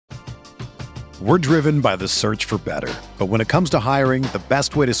We're driven by the search for better. But when it comes to hiring, the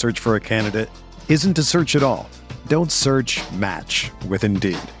best way to search for a candidate isn't to search at all. Don't search, match with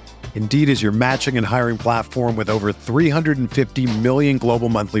Indeed. Indeed is your matching and hiring platform with over 350 million global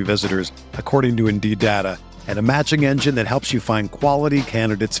monthly visitors, according to Indeed data, and a matching engine that helps you find quality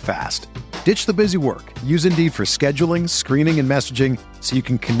candidates fast. Ditch the busy work. Use Indeed for scheduling, screening, and messaging so you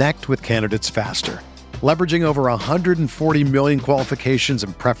can connect with candidates faster. Leveraging over 140 million qualifications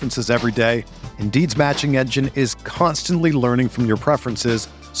and preferences every day, Indeed's matching engine is constantly learning from your preferences,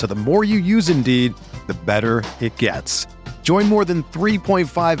 so the more you use Indeed, the better it gets. Join more than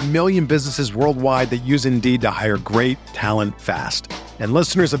 3.5 million businesses worldwide that use Indeed to hire great talent fast. And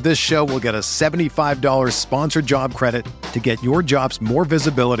listeners of this show will get a $75 sponsored job credit to get your jobs more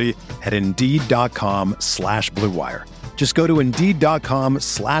visibility at Indeed.com/Blue Wire. Just go to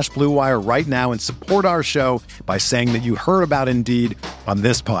Indeed.com/Blue Wire right now and support our show by saying that you heard about Indeed on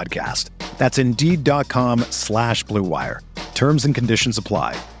this podcast. That's Indeed.com/Blue Wire. Terms and conditions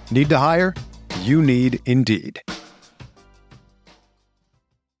apply. Need to hire? You need Indeed.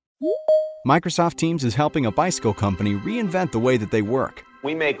 Microsoft Teams is helping a bicycle company reinvent the way that they work.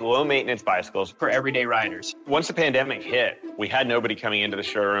 We make low-maintenance bicycles for everyday riders. Once the pandemic hit, we had nobody coming into the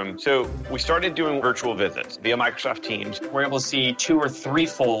showroom, so we started doing virtual visits via Microsoft Teams. We're able to see 2 or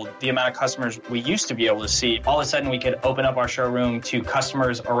 3-fold the amount of customers we used to be able to see. All of a sudden, we could open up our showroom to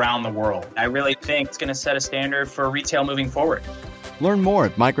customers around the world. I really think it's going to set a standard for retail moving forward. Learn more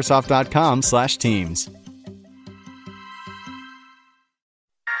at Microsoft.com/Teams.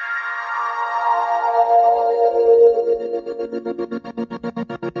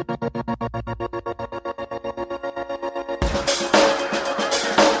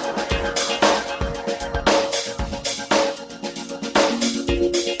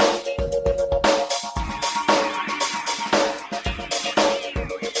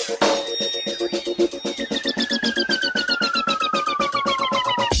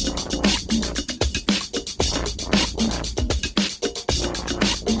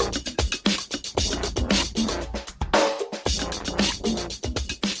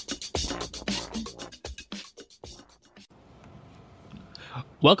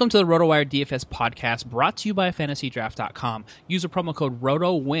 Welcome to the RotoWire DFS podcast, brought to you by FantasyDraft.com. Use the promo code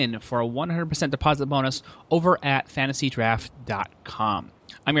ROTOWIN for a 100% deposit bonus over at FantasyDraft.com.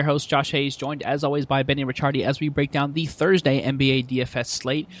 I'm your host, Josh Hayes, joined as always by Benny Ricciardi as we break down the Thursday NBA DFS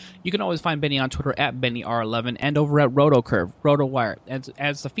slate. You can always find Benny on Twitter at BennyR11 and over at RotoCurve, RotoWire,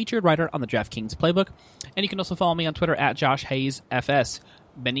 as the featured writer on the DraftKings playbook. And you can also follow me on Twitter at JoshHayesFS.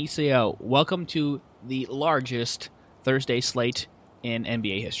 Benicio, welcome to the largest Thursday slate in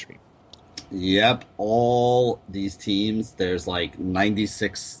NBA history. Yep, all these teams, there's like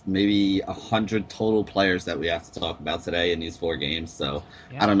 96, maybe 100 total players that we have to talk about today in these 4 games, so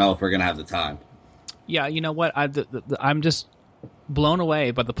yeah. I don't know if we're going to have the time. Yeah, you know what? I'm just blown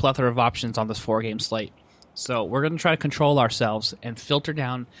away by the plethora of options on this 4-game slate. So we're going to try to control ourselves and filter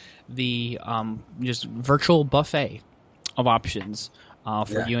down the just virtual buffet of options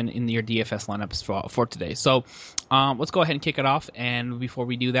for you in your DFS lineups for today. So let's go ahead and kick it off. And before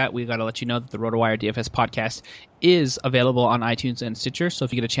we do that, we got to let you know that the RotoWire DFS podcast is available on iTunes and Stitcher. So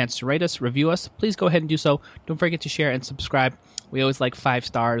if you get a chance to rate us, review us, please go ahead and do so. Don't forget to share and subscribe. We always like 5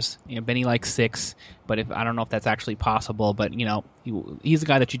 stars. Benny likes 6, but I don't know if that's actually possible. But he's the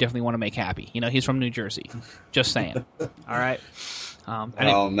guy that you definitely want to make happy. He's from New Jersey. Just saying. All right.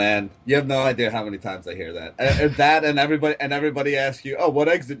 Oh man, you have no idea how many times I hear that. And everybody asks you, "Oh, what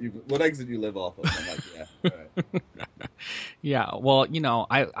exit you live off of?" I'm like, yeah, all right. Yeah. Well,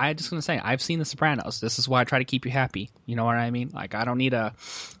 I just gonna say I've seen The Sopranos. This is why I try to keep you happy. You know what I mean? Like I don't need a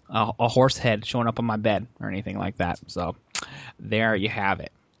horse head showing up on my bed or anything like that. So there you have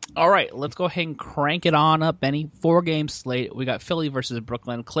it. All right, let's go ahead and crank it on up, Benny. 4-game slate. We got Philly versus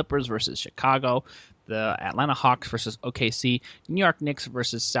Brooklyn, Clippers versus Chicago, the Atlanta Hawks versus OKC, New York Knicks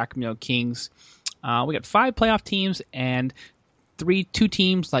versus Sacramento Kings. We got 5 playoff teams and 2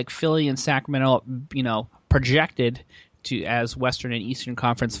 teams like Philly and Sacramento, projected to as Western and Eastern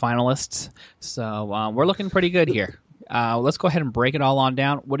Conference finalists. So we're looking pretty good here. Let's go ahead and break it all on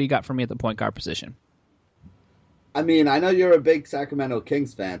down. What do you got for me at the point guard position? I mean, I know you're a big Sacramento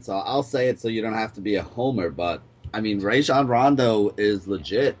Kings fan, so I'll say it so you don't have to be a homer, but I mean, Rajon Rondo is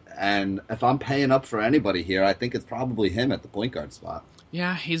legit, and if I'm paying up for anybody here, I think it's probably him at the point guard spot.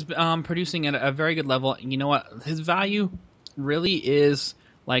 Yeah, he's producing at a very good level. You know what? His value really is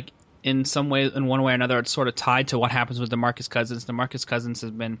like in some way, in one way or another, it's sort of tied to what happens with DeMarcus Cousins. DeMarcus Cousins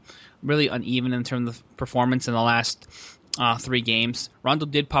has been really uneven in terms of performance in the last 3 games. Rondo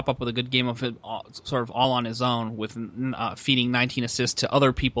did pop up with a good game of it, sort of all on his own, with feeding 19 assists to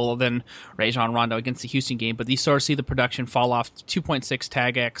other people than Rajon Rondo against the Houston game. But you sort of see the production fall off. 2.6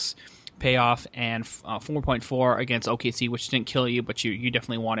 tag X payoff and 4.4 against OKC, which didn't kill you, but you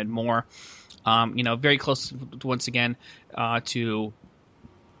definitely wanted more. Very close once again to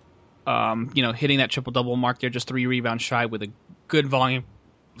hitting that triple-double mark there, just 3 rebounds shy with a good volume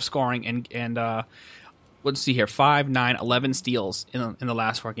of scoring and let's see here, 5, 9, 11 steals in the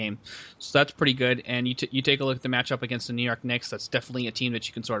last 4 games. So that's pretty good. And you take a look at the matchup against the New York Knicks. That's definitely a team that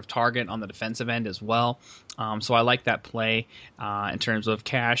you can sort of target on the defensive end as well. So I like that play in terms of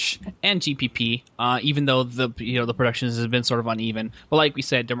cash and GPP, even though the production has been sort of uneven. But like we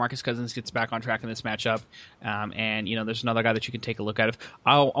said, DeMarcus Cousins gets back on track in this matchup, and there's another guy that you can take a look at.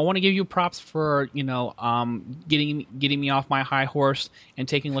 I want to give you props for getting me off my high horse and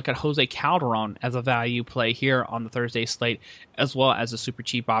taking a look at Jose Calderon as a value play here on the Thursday slate, as well as a super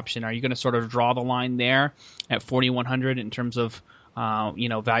cheap option. Are you going to sort of draw the line there at 4,100 in terms of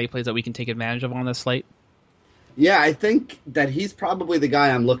value plays that we can take advantage of on this slate? Yeah, I think that he's probably the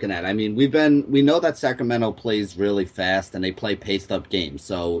guy I'm looking at. I mean, we know that Sacramento plays really fast and they play paced up games.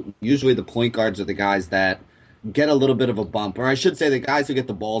 So usually the point guards are the guys that get a little bit of a bump, or I should say the guys who get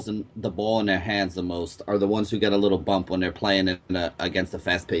the ball in their hands the most are the ones who get a little bump when they're playing against a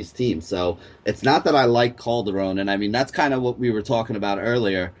fast-paced team. So it's not that I like Calderon, and I mean that's kind of what we were talking about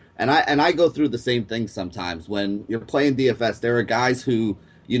earlier. And I go through the same thing sometimes when you're playing DFS. There are guys who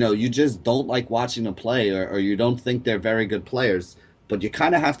you just don't like watching them play, or you don't think they're very good players, but you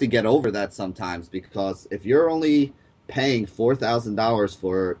kind of have to get over that sometimes, because if you're only paying $4,000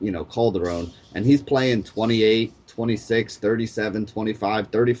 for Calderon and he's playing 28, 26, 37, 25,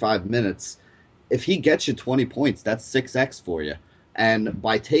 35 minutes, if he gets you 20 points, that's 6x for you. And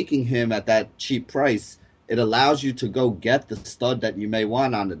by taking him at that cheap price, it allows you to go get the stud that you may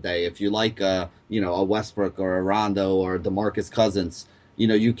want on the day. If you like a Westbrook or a Rondo or DeMarcus Cousins,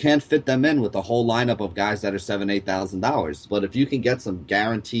 you can't fit them in with a whole lineup of guys that are $7,000, $8,000. But if you can get some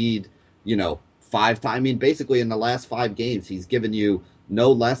guaranteed, basically in the last 5 games, he's given you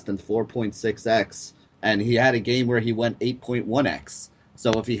no less than 4.6x, and he had a game where he went 8.1x.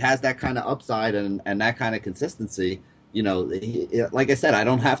 So if he has that kind of upside and that kind of consistency, like I said, I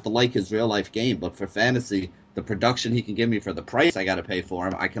don't have to like his real life game, but for fantasy, the production he can give me for the price I got to pay for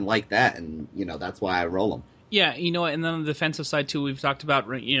him, I can like that, and that's why I roll him. Yeah, and then on the defensive side too, we've talked about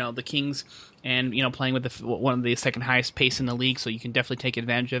the Kings and playing with one of the second highest pace in the league, so you can definitely take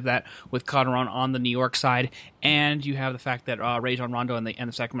advantage of that with Calderon on the New York side. And you have the fact that Rajon Rondo and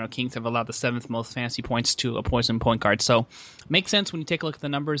the Sacramento Kings have allowed the 7th most fantasy points to a poison point guard. So makes sense when you take a look at the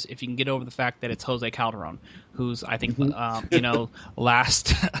numbers if you can get over the fact that it's Jose Calderon, who's I think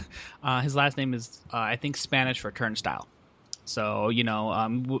last his last name is I think Spanish for turnstile. So,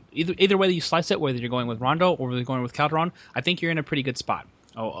 either way that you slice it, whether you're going with Rondo or whether you're going with Calderon, I think you're in a pretty good spot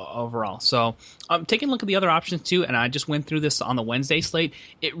overall. So, taking a look at the other options too, and I just went through this on the Wednesday slate,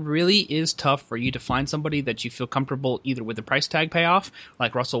 it really is tough for you to find somebody that you feel comfortable either with the price tag payoff,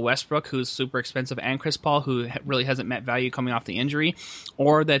 like Russell Westbrook, who's super expensive, and Chris Paul, who really hasn't met value coming off the injury,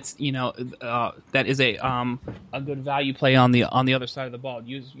 or that's, that is a good value play on the other side of the ball.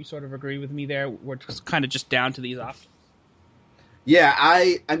 You sort of agree with me there? We're kind of just down to these options. Yeah,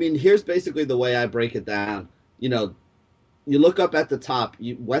 I mean, here's basically the way I break it down. You look up at the top,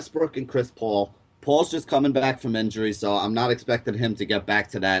 Westbrook and Chris Paul. Paul's just coming back from injury, so I'm not expecting him to get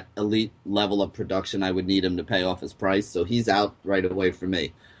back to that elite level of production I would need him to pay off his price, so he's out right away for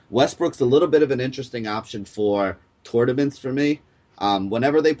me. Westbrook's a little bit of an interesting option for tournaments for me.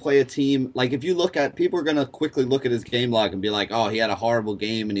 Whenever they play a team, like if you look at, people are going to quickly look at his game log and be like, oh, he had a horrible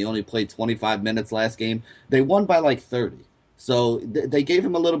game and he only played 25 minutes last game. They won by like 30. So they gave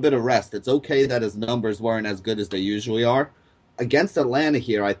him a little bit of rest. It's okay that his numbers weren't as good as they usually are. Against Atlanta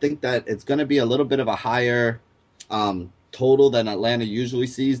here, I think that it's going to be a little bit of a higher total than Atlanta usually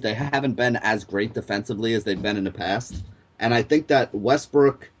sees. They haven't been as great defensively as they've been in the past. And I think that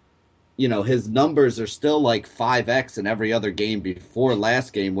Westbrook, his numbers are still like 5x in every other game before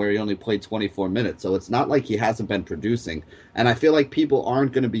last game where he only played 24 minutes. So it's not like he hasn't been producing. And I feel like people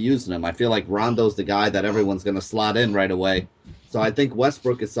aren't going to be using him. I feel like Rondo's the guy that everyone's going to slot in right away. So I think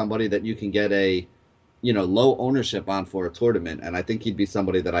Westbrook is somebody that you can get a, low ownership on for a tournament. And I think he'd be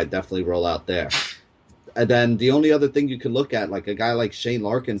somebody that I'd definitely roll out there. And then the only other thing you can look at, like a guy like Shane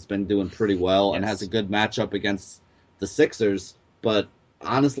Larkin's been doing pretty well and has a good matchup against the Sixers. But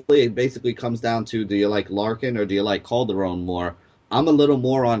honestly, it basically comes down to, do you like Larkin or do you like Calderon more? I'm a little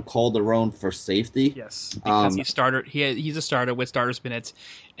more on Calderon for safety. Yes, because he's a starter with starters minutes,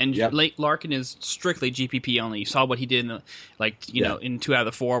 and Yep. Larkin is strictly GPP only. You saw what he did in 2 out of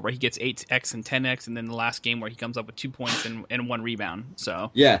the 4 where he gets 8x and 10x, and then the last game where he comes up with 2 points and 1 rebound.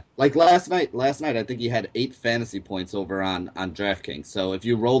 So Yeah, like last night I think he had 8 fantasy points over on DraftKings. So if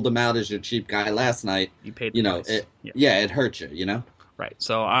you rolled him out as your cheap guy last night, you paid. It hurt you. Right.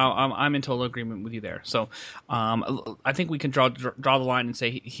 So I'm in total agreement with you there. So I think we can draw the line and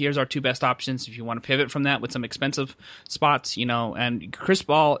say here's our 2 best options. If you want to pivot from that with some expensive spots, and Chris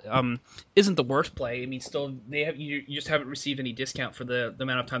Paul isn't the worst play. I mean, still you just haven't received any discount for the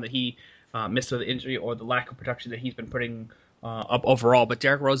amount of time that he missed with the injury or the lack of production that he's been putting up overall. But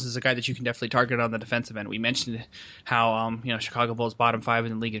Derrick Rose is a guy that you can definitely target on the defensive end. We mentioned how Chicago Bulls bottom 5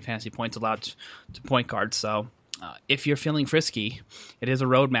 in the league in fantasy points allowed to point guards. So. If you're feeling frisky, it is a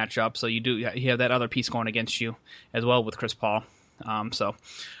road matchup, so you have that other piece going against you as well with Chris Paul. So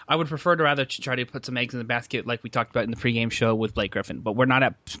I would prefer to rather try to put some eggs in the basket like we talked about in the pregame show with Blake Griffin, but we're not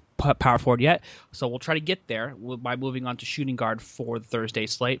at power forward yet, so we'll try to get there by moving on to shooting guard for the Thursday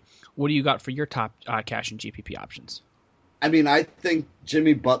slate. What do you got for your top cash and GPP options? I mean, I think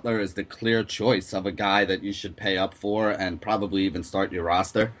Jimmy Butler is the clear choice of a guy that you should pay up for and probably even start your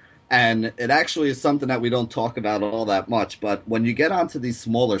roster. And it actually is something that we don't talk about all that much. But when you get onto these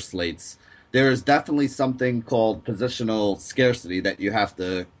smaller slates, there is definitely something called positional scarcity that you have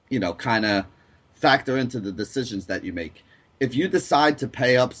to, kind of factor into the decisions that you make. If you decide to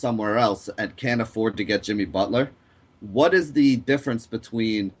pay up somewhere else and can't afford to get Jimmy Butler, what is the difference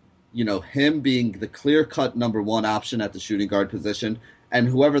between, him being the clear-cut number 1 option at the shooting guard position and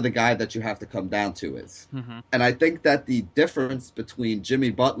whoever the guy that you have to come down to is? Mm-hmm. And I think that the difference between Jimmy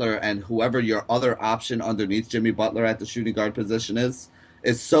Butler and whoever your other option underneath Jimmy Butler at the shooting guard position is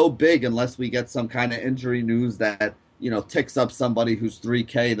so big unless we get some kind of injury news that, ticks up somebody who's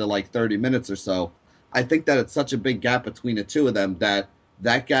 3K to like 30 minutes or so. I think that it's such a big gap between the two of them that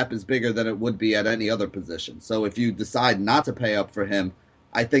gap is bigger than it would be at any other position. So if you decide not to pay up for him,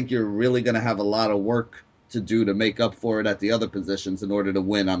 I think you're really going to have a lot of work to do to make up for it at the other positions in order to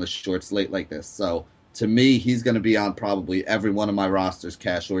win on a short slate like this. So to me, he's going to be on probably every one of my rosters,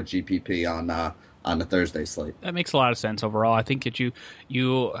 cash or GPP, on the Thursday slate. That makes a lot of sense overall. I think that you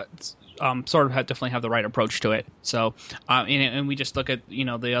sort of definitely have the right approach to it. So, and we just look at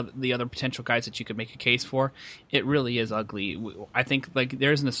the other potential guys that you could make a case for. It really is ugly. I think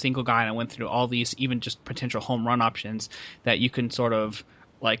there isn't a single guy, and I went through all these, even just potential home run options that you can sort of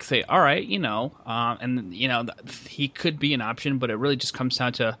say, all right, he could be an option, but it really just comes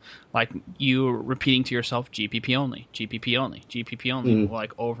down to you repeating to yourself, GPP only, GPP only, GPP only,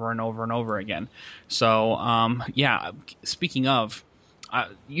 over and over and over again. So, speaking of,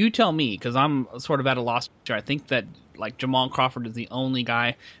 you tell me, because I'm sort of at a loss here. I think that Jamal Crawford is the only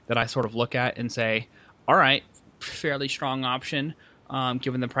guy that I sort of look at and say, all right, fairly strong option.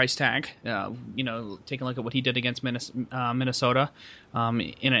 Given the price tag, taking a look at what he did against Minnesota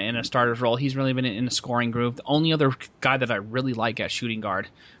in a starter's role, he's really been in a scoring groove. The only other guy that I really like at shooting guard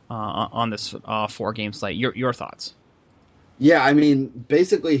on this 4-game slate. Your thoughts? Yeah, I mean,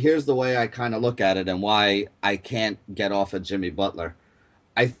 basically, here's the way I kind of look at it and why I can't get off of Jimmy Butler.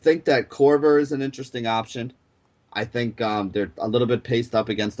 I think that Korver is an interesting option. I think they're a little bit paced up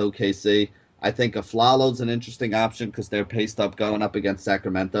against OKC. I think Aflalo's an interesting option because they're paced up going up against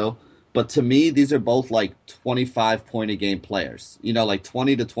Sacramento. But to me, these are both 25-point-a-game players.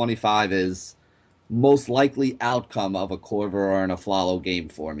 20 to 25 is most likely outcome of a Korver or an Aflalo game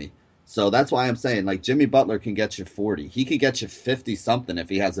for me. So that's why I'm saying, Jimmy Butler can get you 40. He could get you 50-something if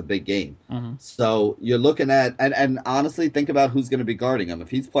he has a big game. Mm-hmm. So you're looking at, and honestly, think about who's going to be guarding him. If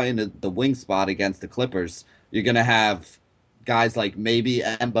he's playing the wing spot against the Clippers, you're going to have guys like maybe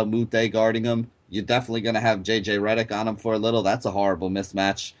Emba Mute guarding him. You're definitely going to have J.J. Redick on him for a little. That's a horrible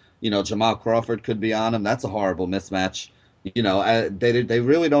mismatch. Jamal Crawford could be on him. That's a horrible mismatch. They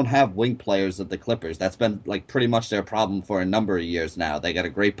really don't have wing players at the Clippers. That's been pretty much their problem for a number of years now. They got a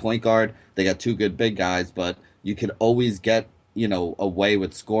great point guard. They got 2 good big guys, but you could always get, away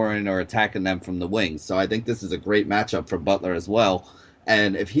with scoring or attacking them from the wings. So I think this is a great matchup for Butler as well.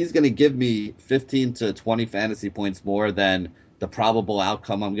 And if he's going to give me 15 to 20 fantasy points more than the probable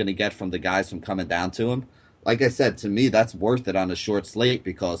outcome I'm going to get from the guys from coming down to him, like I said, to me, that's worth it on a short slate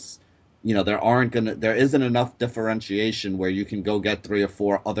because, there isn't enough differentiation where you can go get 3 or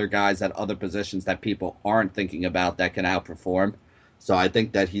 4 other guys at other positions that people aren't thinking about that can outperform. So I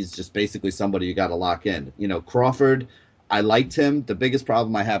think that he's just basically somebody you got to lock in. Crawford, I liked him. The biggest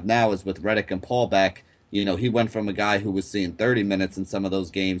problem I have now is with Redick and Paul back. He went from a guy who was seeing 30 minutes in some of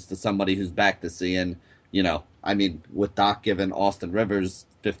those games to somebody who's back to seeing I mean, with Doc giving Austin Rivers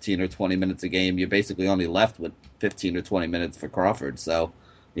 15 or 20 minutes a game, you're basically only left with 15 or 20 minutes for Crawford. So,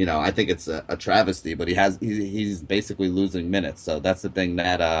 I think it's a travesty, but he's basically losing minutes. So that's the thing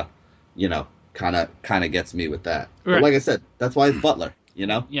that, kind of gets me with that. Right. But like I said, that's why it's Butler,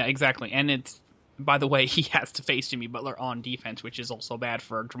 Yeah, exactly. And it's, by the way, he has to face Jimmy Butler on defense, which is also bad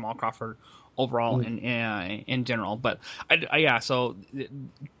for Jamal Crawford overall in general. But so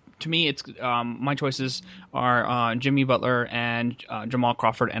to me, it's my choices are Jimmy Butler and Jamal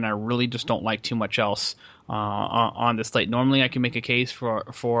Crawford, and I really just don't like too much else on this slate. Normally, I can make a case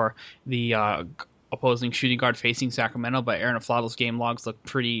for the opposing shooting guard facing Sacramento, but Aaron Aflato's game logs look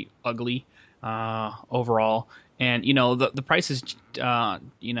pretty ugly overall, and the price is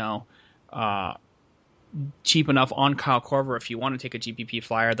cheap enough on Kyle Korver if you want to take a GPP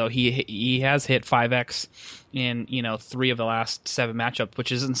flyer, though he has hit 5x in 3 of the last 7 matchups,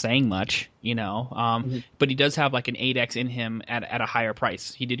 which isn't saying much, but he does have like an 8x in him at a higher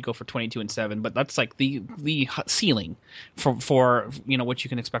price. He did go for 22 and 7, but that's like the ceiling for what you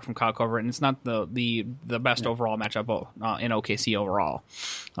can expect from Kyle Korver, and it's not the best overall matchup in OKC overall.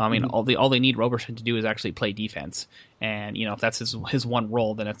 I mean, all they need Roberson to do is actually play defense, and if that's his one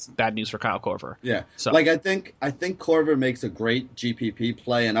role, then it's bad news for Kyle Korver. Yeah, so I think Korver makes a great GPP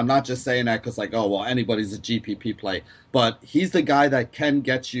play, and I'm not just saying that because anybody's a GPP play, but he's the guy that can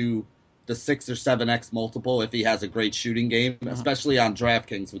get you the 6 or 7x multiple if he has a great shooting game, especially on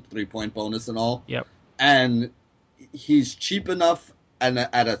DraftKings with 3-point bonus and all. Yep. And he's cheap enough and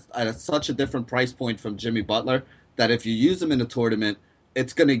at such a different price point from Jimmy Butler that if you use him in a tournament,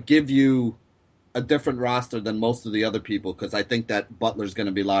 it's going to give you a different roster than most of the other people, because I think that Butler's going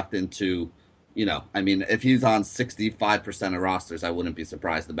to be locked into, if he's on 65% of rosters, I wouldn't be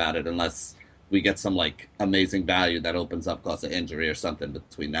surprised about it unless we get some amazing value that opens up because of injury or something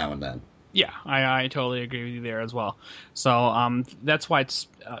between now and then. Yeah, I totally agree with you there as well. So that's why it's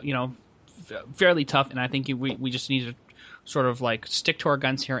fairly tough, and I think we just need to sort of stick to our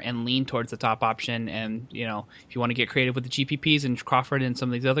guns here and lean towards the top option. And if you want to get creative with the GPPs and Crawford and some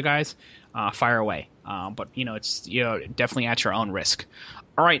of these other guys, fire away. But it's definitely at your own risk.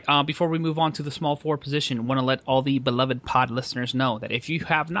 All right, before we move on to the small forward position, I want to let all the beloved pod listeners know that if you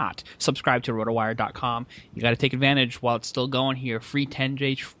have not subscribed to RotoWire.com, you got to take advantage while it's still going here. Free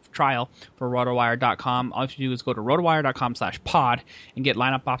 10-day trial for RotoWire.com. All you have to do is go to RotoWire.com/pod and get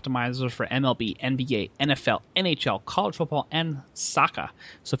lineup optimizers for MLB, NBA, NFL, NHL, college football, and soccer.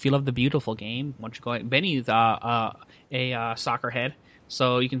 So if you love the beautiful game, why don't you go ahead? Benny's a soccer head.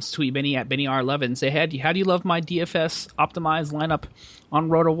 So you can tweet Benny at BennyR11 and say, hey, how do you love my DFS optimized lineup on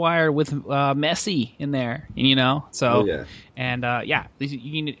RotoWire with Messi in there? And, so,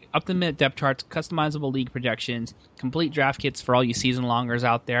 you can up-the-minute depth charts, customizable league projections, complete draft kits for all you season longers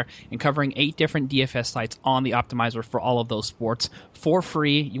out there, and covering 8 different DFS sites on the optimizer for all of those sports for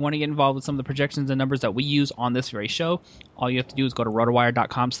free. You want to get involved with some of the projections and numbers that we use on this very show, all you have to do is go to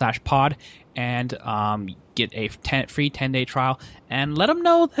RotoWire.com/pod and get a free 10-day trial, and let them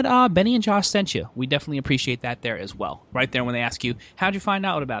know that Benny and Josh sent you. We definitely appreciate that there as well. Right there when they ask you, how'd you find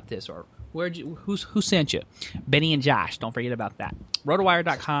out about this, or who sent you? Benny and Josh, don't forget about that.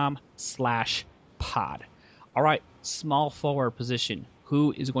 RotoWire.com/pod. All right, small forward position.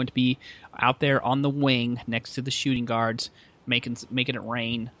 Who is going to be out there on the wing next to the shooting guards, making it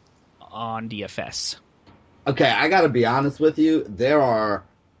rain on DFS? Okay, I got to be honest with you. There are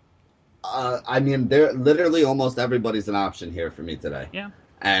literally almost everybody's an option here for me today. Yeah.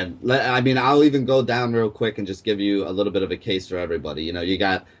 And I'll even go down real quick and just give you a little bit of a case for everybody. You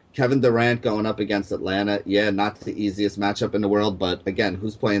got Kevin Durant going up against Atlanta. Yeah, not the easiest matchup in the world, but again,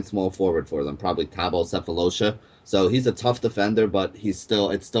 who's playing small forward for them? Probably Thabo Sefolosha. So he's a tough defender, but it's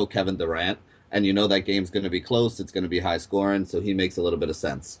still Kevin Durant. And that game's going to be close. It's going to be high scoring, so he makes a little bit of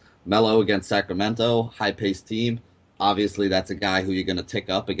sense. Melo against Sacramento, high-paced team. Obviously, that's a guy who you're going to tick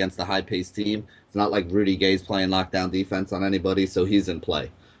up against a high-paced team. It's not like Rudy Gay's playing lockdown defense on anybody, so he's in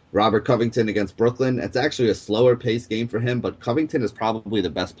play. Robert Covington against Brooklyn. It's actually a slower-paced game for him, but Covington is probably the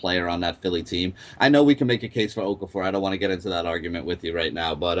best player on that Philly team. I know we can make a case for Okafor. I don't want to get into that argument with you right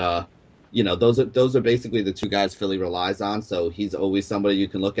now, but those are basically the 2 guys Philly relies on, so he's always somebody you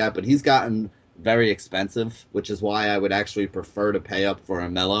can look at. But he's gotten very expensive, which is why I would actually prefer to pay up for a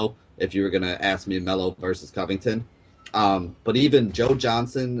Melo if you were going to ask me Melo versus Covington. But even Joe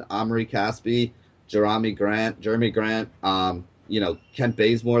Johnson, Omri Caspi, Jeremy Grant, Kent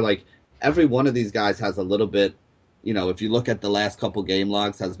Bazemore, every one of these guys has a little bit, if you look at the last couple game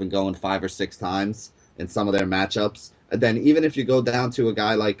logs, has been going 5 or 6 times in some of their matchups. And then even if you go down to a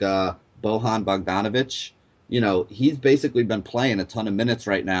guy like Bojan Bogdanovic, he's basically been playing a ton of minutes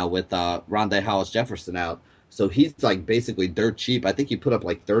right now with Rondé Hollis-Jefferson out. So he's like basically dirt cheap. I think he put up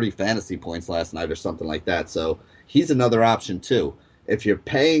like 30 fantasy points last night or something like that. So he's another option too. If you're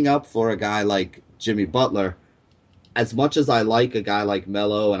paying up for a guy like Jimmy Butler, as much as I like a guy like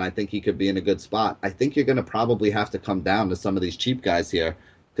Melo and I think he could be in a good spot, I think you're going to probably have to come down to some of these cheap guys here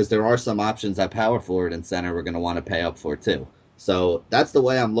because there are some options at power forward and center we're going to want to pay up for too. So that's the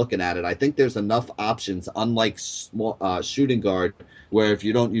way I'm looking at it. I think there's enough options, unlike small, shooting guard, where if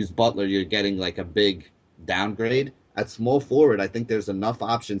you don't use Butler, you're getting like a big downgrade. At small forward, I think there's enough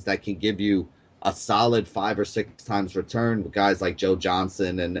options that can give you a solid 5 or 6 times return with guys like Joe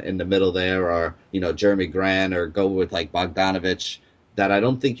Johnson and in the middle there, or Jeremy Grant, or go with like Bogdanovich, that I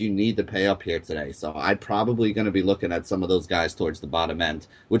don't think you need to pay up here today. So I'm probably going to be looking at some of those guys towards the bottom end,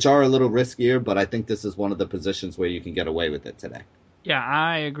 which are a little riskier, but I think this is one of the positions where you can get away with it today. Yeah,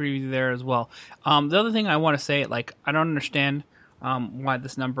 I agree with you there as well. The other thing I want to say, like, I don't understand why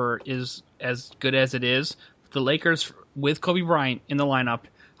this number is as good as it is. The Lakers with Kobe Bryant in the lineup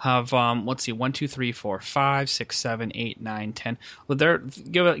have 1, 2, 3, 4, 5, 6, 7, 8, 9, 10. Well, they're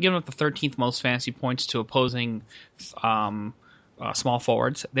giving up the 13th most fantasy points to opposing small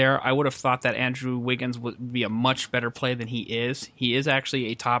forwards. There, I would have thought that Andrew Wiggins would be a much better play than he is. He is actually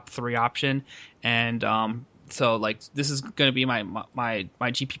a top 3 option, and so like this is going to be my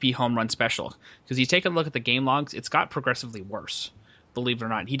GPP home run special, because you take a look at the game logs, it's got progressively worse. Believe it or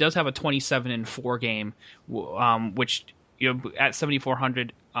not, he does have a 27-4 game, which at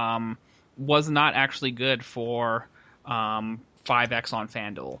 7,400 was not actually good for 5x on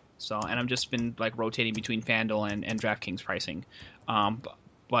FanDuel. So, and I've just been like rotating between FanDuel and DraftKings pricing.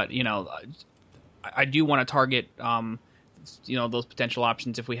 But I do want to target those potential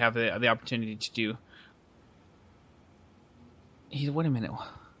options if we have the opportunity to do. Wait a minute.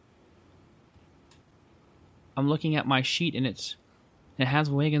 I'm looking at my sheet and it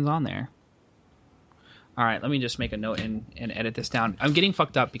has Wiggins on there. All right, let me just make a note and edit this down. I'm getting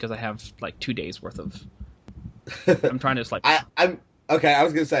fucked up because I have like 2 days worth of. I'm trying to just like. I'm okay. I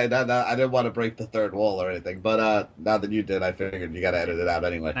was gonna say that I didn't want to break the third wall or anything, but now that you did, I figured you got to edit it out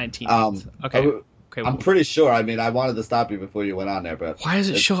anyway. 19. Okay. Okay. I'm pretty sure. I mean, I wanted to stop you before you went on there, but why does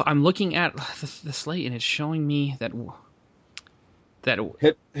it show? I'm looking at the slate and it's showing me that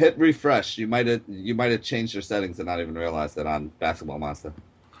hit refresh. You might have changed your settings and not even realized it on Basketball Monster.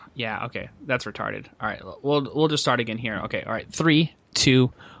 Yeah, okay. That's retarded. All right. We'll just start again here. Okay. All right. 3, 2,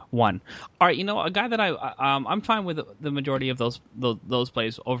 1. All right, a guy that I'm fine with the majority of those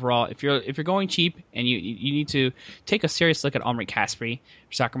plays overall. If you're going cheap and you need to take a serious look at Omri Caspi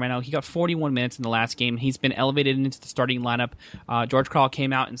for Sacramento. He got 41 minutes in the last game. He's been elevated into the starting lineup. George Karl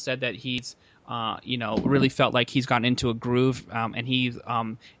came out and said that he's really felt like he's gotten into a groove, and he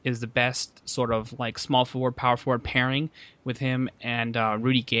is the best sort of like small forward, power forward pairing with him and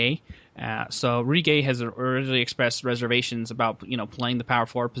Rudy Gay. So Rudy Gay has originally expressed reservations about playing the power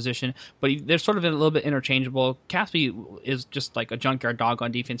forward position, but they're sort of a little bit interchangeable. Caspi is just like a junkyard dog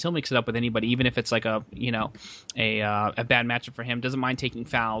on defense. He'll mix it up with anybody, even if it's like a bad matchup for him. Doesn't mind taking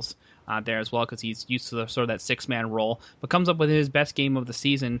fouls there as well, because he's used to sort of that 6-man role, but comes up with his best game of the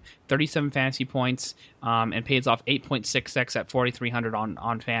season, 37 fantasy points, and pays off 8.6x at 4,300 on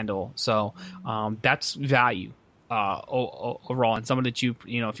FanDuel. So that's value overall, and someone that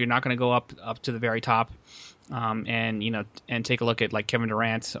if you're not going to go up to the very top, and take a look at like Kevin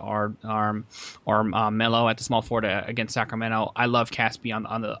Durant or Melo at the small forward against Sacramento. I love Caspi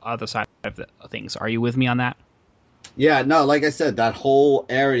on the other side of things. Are you with me on that? Yeah, no, like I said, that whole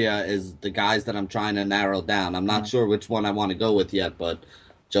area is the guys that I'm trying to narrow down. I'm not sure which one I want to go with yet, but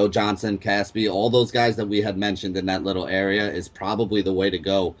Joe Johnson, Caspi, all those guys that we had mentioned in that little area is probably the way to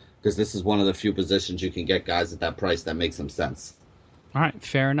go, because this is one of the few positions you can get guys at that price that makes some sense. All right,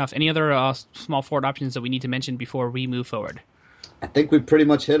 fair enough. Any other small forward options that we need to mention before we move forward? I think we pretty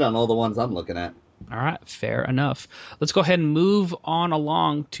much hit on all the ones I'm looking at. All right, fair enough. Let's go ahead and move on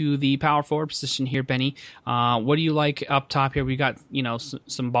along to the power forward position here, Benny. What do you like up top here? We got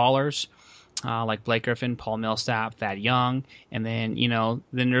some ballers like Blake Griffin, Paul Millsap, Thad Young, and then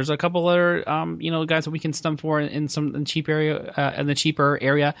then there's a couple other guys that we can stump for in the cheaper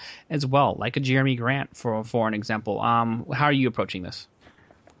area as well, like a Jeremy Grant for an example. How are you approaching this?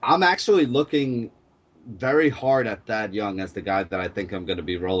 I'm actually looking very hard at Thad Young as the guy that I think I'm going to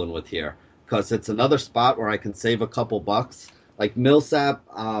be rolling with here, because it's another spot where I can save a couple bucks. Like Millsap,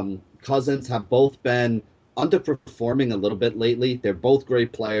 Cousins have both been underperforming a little bit lately. They're both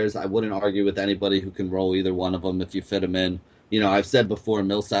great players. I wouldn't argue with anybody who can roll either one of them if you fit them in. I've said before,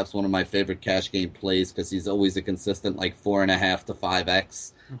 Millsap's one of my favorite cash game plays because he's always a consistent like 4.5 to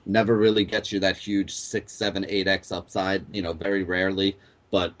 5x. never really gets you that huge 6, 7, 8x upside, very rarely.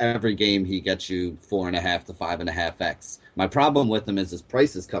 But every game he gets you 4.5 to 5.5x. My problem with him is his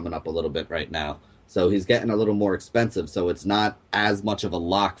price is coming up a little bit right now. So he's getting a little more expensive, so it's not as much of a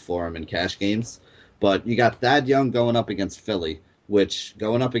lock for him in cash games. But you got Thad Young going up against Philly, which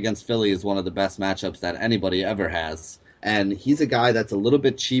going up against Philly is one of the best matchups that anybody ever has. And he's a guy that's a little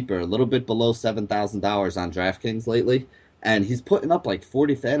bit cheaper, a little bit below $7,000 on DraftKings lately. And he's putting up like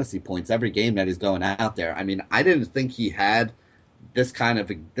 40 fantasy points every game that he's going out there. I mean, I didn't think he had this kind of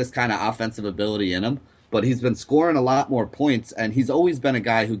offensive ability in him, but he's been scoring a lot more points, and he's always been a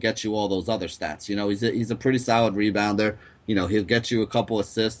guy who gets you all those other stats. He's a pretty solid rebounder. He'll get you a couple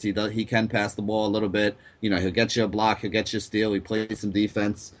assists. He can pass the ball a little bit. He'll get you a block. He'll get you a steal. He plays some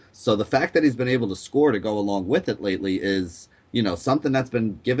defense. So the fact that he's been able to score to go along with it lately is, something that's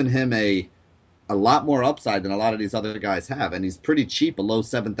been giving him a lot more upside than a lot of these other guys have. And he's pretty cheap, below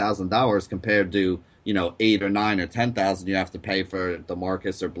 $7,000 compared to, 8 or 9 or 10,000 you have to pay for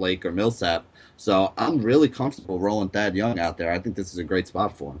DeMarcus or Blake or Millsap. So I'm really comfortable rolling Thad Young out there. I think this is a great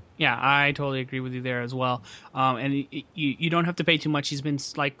spot for him. Yeah, I totally agree with you there as well. And you don't have to pay too much. He's been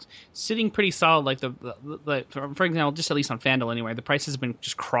sitting pretty solid. Like for example, just at least on FanDuel anyway, the price has been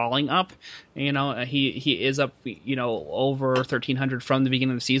just crawling up. He is up over 1,300 from the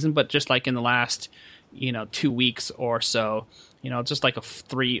beginning of the season, but just like in the last 2 weeks or so. Just like a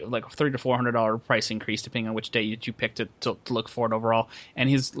 $300 to $400 price increase depending on which day you picked to look for it overall. And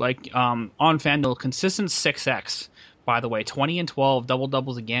he's on FanDuel, consistent 6x, by the way, 20 and 12, double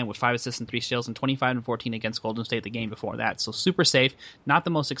doubles again with 5 assists and 3 steals, and 25 and 14 against Golden State the game before that. So super safe, not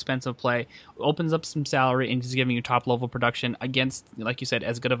the most expensive play, opens up some salary, and he's giving you top level production against, like you said,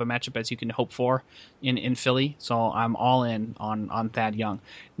 as good of a matchup as you can hope for in Philly. So I'm all in on Thad Young.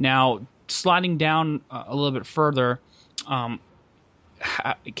 Now, sliding down a little bit further,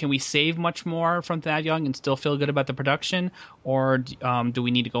 can we save much more from Thad Young and still feel good about the production, or do we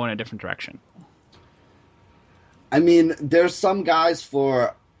need to go in a different direction? I mean, there's some guys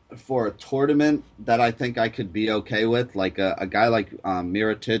for a tournament that I think I could be okay with. Like a guy like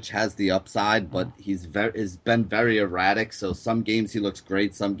Mirotic has the upside, but he's been very erratic. So some games he looks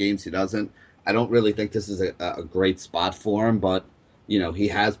great, some games he doesn't. I don't really think this is a great spot for him, but he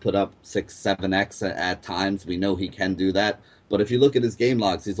has put up 6, 7x at times. We know he can do that. But if you look at his game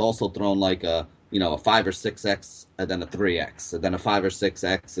logs, he's also thrown like a 5 or 6x and then a 3x, and then a 5 or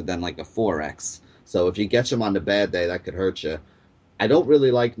 6x and then like a 4x. So if you get him on the bad day, that could hurt you. I don't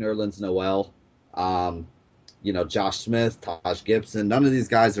really like Nerlens Noel. Josh Smith, Taj Gibson. None of these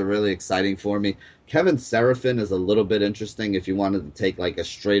guys are really exciting for me. Kevin Seraphin is a little bit interesting if you wanted to take like a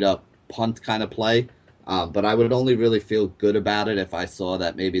straight up punt kind of play. But I would only really feel good about it if I saw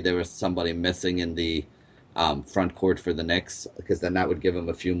that maybe there was somebody missing in the front court for the Knicks, because then that would give him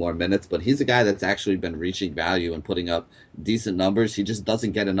a few more minutes. But he's a guy that's actually been reaching value and putting up decent numbers. He just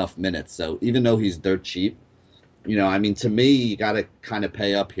doesn't get enough minutes. So even though he's dirt cheap, to me, you got to kind of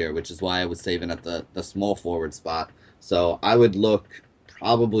pay up here, which is why I was saving at the small forward spot. So I would look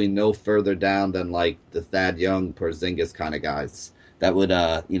probably no further down than like the Thad Young, Porzingis kind of guys. That would,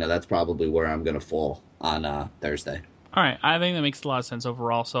 that's probably where I'm going to fall on Thursday. All right, I think that makes a lot of sense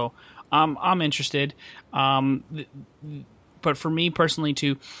overall. So I'm interested, but for me personally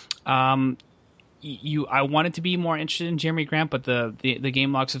too, I wanted to be more interested in Jeremy Grant, but the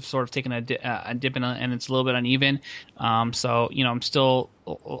game logs have sort of taken a dip and it's a little bit uneven. So I'm still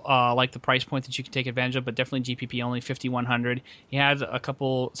like the price point that you can take advantage of, but definitely GPP only 5,100. He had a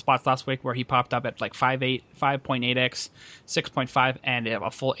couple spots last week where he popped up at like 5.8x, 6.5, and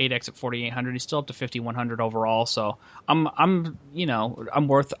a full 8x at 4,800. He's still up to 5,100 overall. So I'm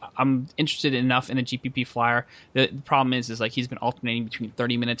interested enough in a GPP flyer. The problem is like he's been alternating between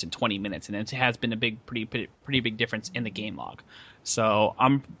 30 minutes and 20 minutes, and it has been a pretty big difference in the game log. So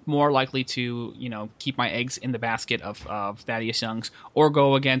I'm more likely to, keep my eggs in the basket of Thaddeus Young's, or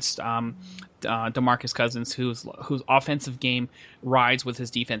go against DeMarcus Cousins, whose offensive game rides with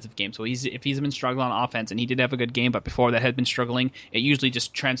his defensive game. So if he's been struggling on offense, and he did have a good game, but before that had been struggling, it usually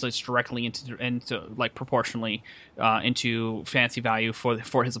just translates directly into like proportionally into fantasy value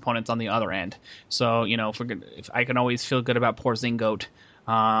for his opponents on the other end. So if I can always feel good about Porzingis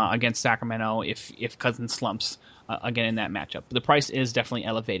against Sacramento if Cousins slumps again in that matchup. The price is definitely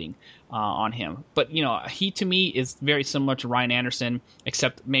elevating on him. But, he to me is very similar to Ryan Anderson,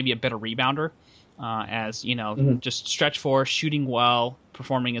 except maybe a better rebounder. Just stretch for, shooting well,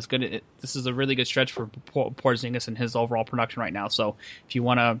 performing as good. This is a really good stretch for Porzingis and his overall production right now. So if you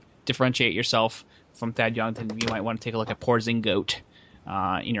want to differentiate yourself from Thad Young, then you might want to take a look at Porzingis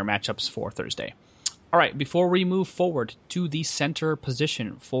in your matchups for Thursday. All right, before we move forward to the center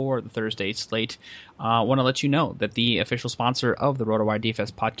position for the Thursday slate, I want to let you know that the official sponsor of the RotoWire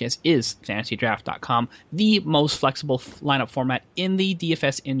DFS podcast is FantasyDraft.com, the most flexible lineup format in the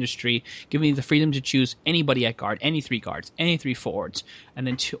DFS industry, giving you the freedom to choose anybody at guard, any three guards, any three forwards, and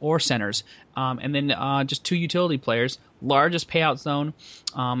then two or centers, and then just two utility players. Largest payout zone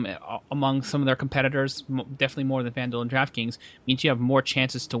among some of their competitors, definitely more than FanDuel and DraftKings, means you have more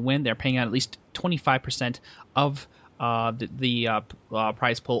chances to win. They're paying out at least 25% of the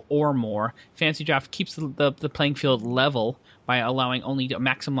prize pool or more. Fantasy Draft keeps the playing field level by allowing only a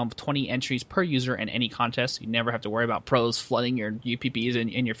maximum of 20 entries per user in any contest. You never have to worry about pros flooding your UPPs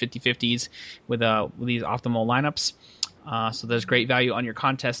and your 50-50s with these optimal lineups. So there's great value on your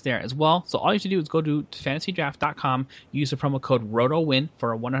contest there as well. So all you have to do is go to fantasydraft.com, use the promo code ROTOWIN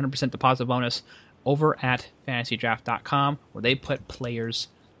for a 100% deposit bonus over at fantasydraft.com, where they put players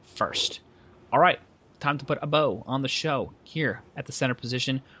first. All right, time to put a bow on the show here at the center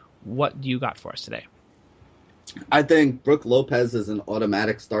position. What do you got for us today? I think Brook Lopez is an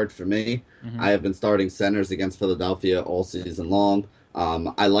automatic start for me. I have been starting centers against Philadelphia all season long.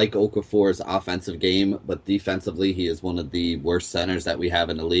 I like Okafor's offensive game, but defensively, he is one of the worst centers that we have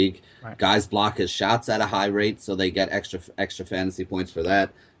in the league. Right. Guys block his shots at a high rate, so they get extra fantasy points for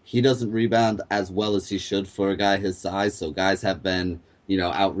that. He doesn't rebound as well as he should for a guy his size, so guys have been,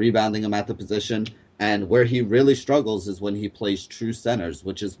 out rebounding him at the position. And where he really struggles is when he plays true centers,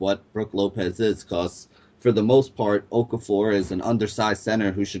 which is what Brook Lopez is, because for the most part, Okafor is an undersized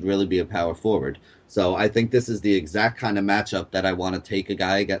center who should really be a power forward. So I think this is the exact kind of matchup that I want to take a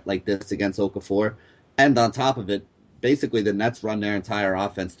guy like this against Okafor. And on top of it, basically the Nets run their entire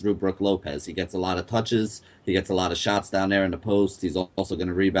offense through Brook Lopez. He gets a lot of touches. He gets a lot of shots down there in the post. He's also going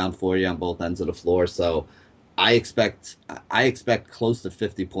to rebound for you on both ends of the floor. So I expect close to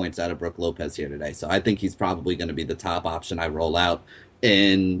 50 points out of Brook Lopez here today. So I think he's probably going to be the top option I roll out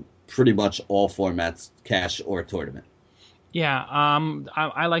in pretty much all formats, cash or tournament. Yeah,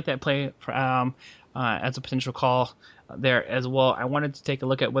 I like that play as a potential call there as well. I wanted to take a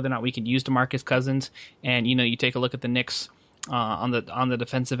look at whether or not we could use DeMarcus Cousins, and you take a look at the Knicks on the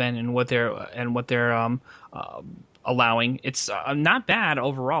defensive end and what they're allowing. It's not bad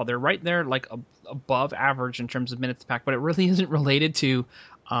overall. They're right there, like above average in terms of minutes pack, but it really isn't related to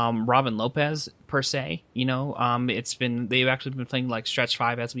Robin Lopez per se. They've actually been playing like stretch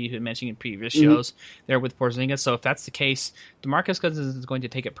five, as we had mentioned in previous shows there with Porzingis. So if that's the case, DeMarcus Cousins is going to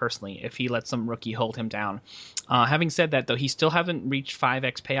take it personally if he lets some rookie hold him down. Having said that, though, he still haven't reached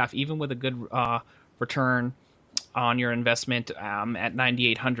 5x payoff, even with a good return on your investment at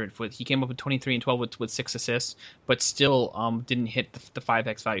 9,800. He came up with 23 and 12 with 6 assists, but still didn't hit the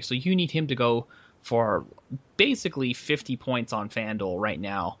 5x value. So you need him to go for basically 50 points on FanDuel right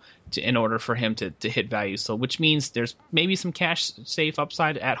now in order for him to hit value. So which means there's maybe some cash safe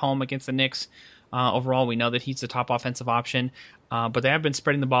upside at home against the Knicks. Overall, we know that he's the top offensive option, but they have been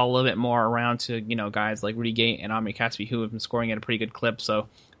spreading the ball a little bit more around to guys like Rudy Gay and Omri Caspi, who have been scoring at a pretty good clip. So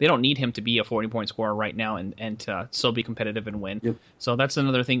they don't need him to be a 40-point scorer right now and to still be competitive and win. Yep. So that's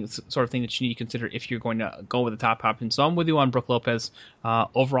another sort of thing that you need to consider if you're going to go with the top option. So I'm with you on Brook Lopez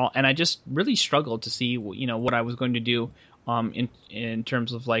overall, and I just really struggled to see what I was going to do in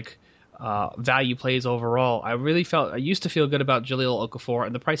terms of value plays overall. I used to feel good about Jahlil Okafor,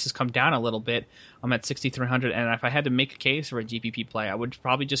 and the price has come down a little bit. I'm at 6,300, and if I had to make a case for a GPP play, I would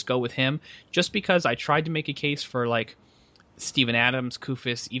probably just go with him, just because I tried to make a case for Steven Adams,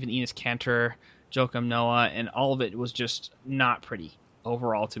 Kufis, even Enes Kanter, Joakim Noah, and all of it was just not pretty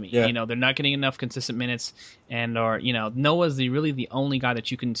overall to me. Yeah. They're not getting enough consistent minutes, Noah's really the only guy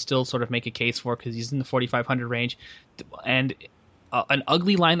that you can still sort of make a case for because he's in the 4,500 range, and an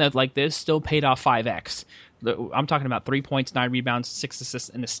ugly lineup like this still paid off 5x. I'm talking about 3 points, 9 rebounds, 6 assists,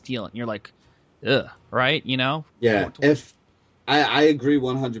 and a steal. And you're like, ugh, right? Yeah. If I agree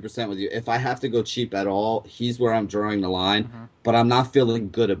 100% with you. If I have to go cheap at all, he's where I'm drawing the line. But I'm not feeling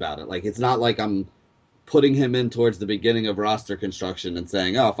good about it. It's not like I'm putting him in towards the beginning of roster construction and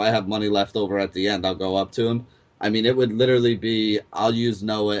saying, if I have money left over at the end, I'll go up to him. I mean, it would literally be, I'll use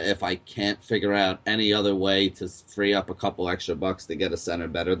Noah if I can't figure out any other way to free up a couple extra bucks to get a center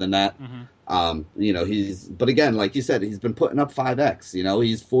better than that. But again, like you said, he's been putting up 5x.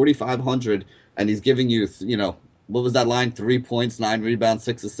 He's 4,500, and he's giving you, what was that line? 3 points, 9 rebounds,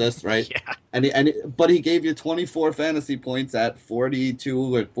 6 assists, right? Yeah. But he gave you 24 fantasy points at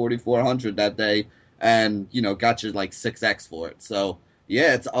 42 or 4,400 that day, and got you 6x for it. So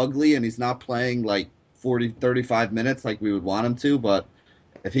yeah, it's ugly, and he's not playing 35 minutes like we would want him to, but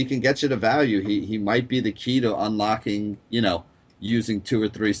if he can get you to value, he might be the key to unlocking, using 2 or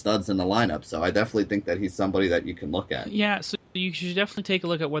 3 studs in the lineup. So I definitely think that he's somebody that you can look at. Yeah, so you should definitely take a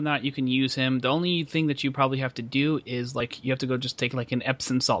look at whether or not you can use him. The only thing that you probably have to do is like you have to go just take like an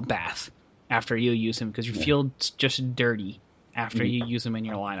Epsom salt bath after you use him because your field's just dirty after you use him in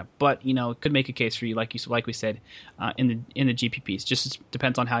your lineup. But it could make a case for you, like we said, in the GPPs. Just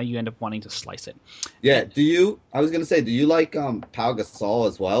depends on how you end up wanting to slice it. Yeah. I was gonna say, do you like Pau Gasol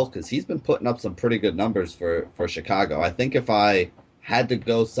as well? Because he's been putting up some pretty good numbers for Chicago. I think if I had to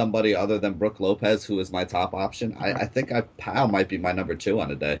go somebody other than Brook Lopez, who is my top option, I think Pau might be my number 2 on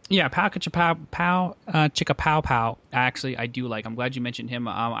the day. Yeah, Chicka Pow. Actually, I do like. I'm glad you mentioned him.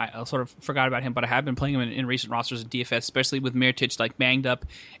 I sort of forgot about him, but I have been playing him in recent rosters of DFS, especially with Mirotic like banged up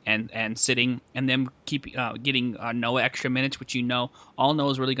and sitting, and them getting no extra minutes, which all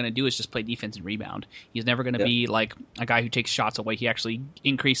Noah's really going to do is just play defense and rebound. He's never going to be like a guy who takes shots away. He actually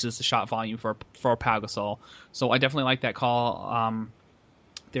increases the shot volume for Pau Gasol. So I definitely like that call.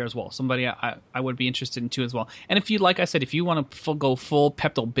 There as well. Somebody I would be interested in too as well. And if you, like I said, if you want to go full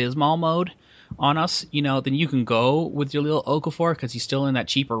Pepto-Bismol mode on us, then you can go with your little Okafor because he's still in that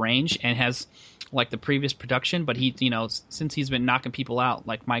cheaper range and has like the previous production. But he, since he's been knocking people out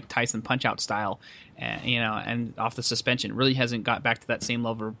like Mike Tyson Punch-Out style, and off the suspension, really hasn't got back to that same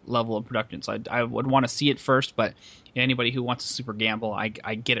level of production. So I would want to see it first, but anybody who wants to super gamble, I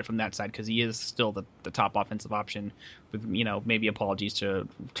get it from that side because he is still the top offensive option with, maybe apologies to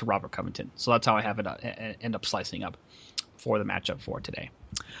Robert Covington. So that's how I have it end up slicing up for the matchup for today.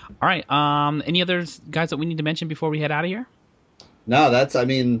 All right. Any other guys that we need to mention before we head out of here? No,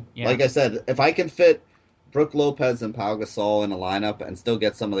 like I said, if I can fit Brook Lopez and Pau Gasol in a lineup and still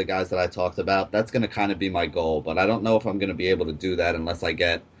get some of the guys that I talked about, that's going to kind of be my goal. But I don't know if I'm going to be able to do that unless I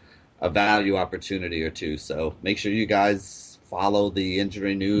get a value opportunity or two. So make sure you guys follow the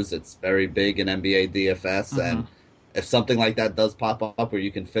injury news. It's very big in NBA DFS. And if something like that does pop up where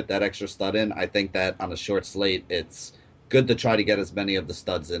you can fit that extra stud in, I think that on a short slate, it's good to try to get as many of the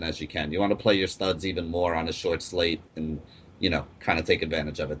studs in as you can. You want to play your studs even more on a short slate and kind of take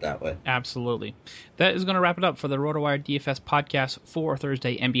advantage of it that way. Absolutely. That is going to wrap it up for the RotoWire DFS podcast for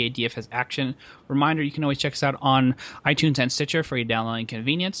Thursday NBA DFS action. Reminder, you can always check us out on iTunes and Stitcher for your downloading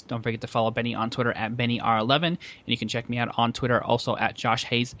convenience. Don't forget to follow Benny on Twitter at BennyR11, and you can check me out on Twitter also at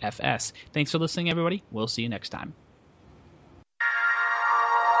JoshHayesFS. Thanks for listening, everybody. We'll see you next time.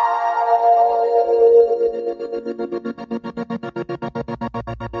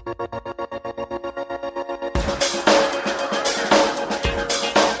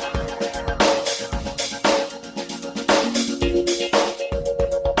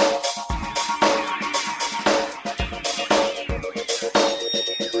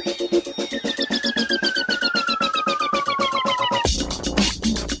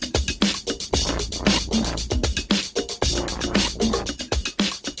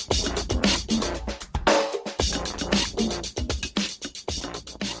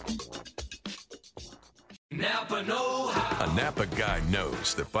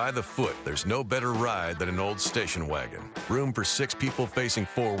 That by the foot, there's no better ride than an old station wagon. Room for 6 people facing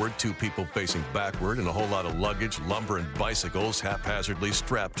forward, 2 people facing backward, and a whole lot of luggage, lumber, and bicycles haphazardly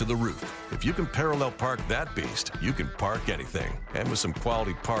strapped to the roof. If you can parallel park that beast, you can park anything. And with some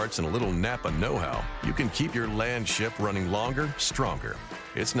quality parts and a little Napa know-how, you can keep your land ship running longer, stronger.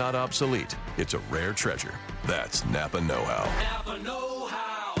 It's not obsolete. It's a rare treasure. That's Napa know-how. Napa know-how.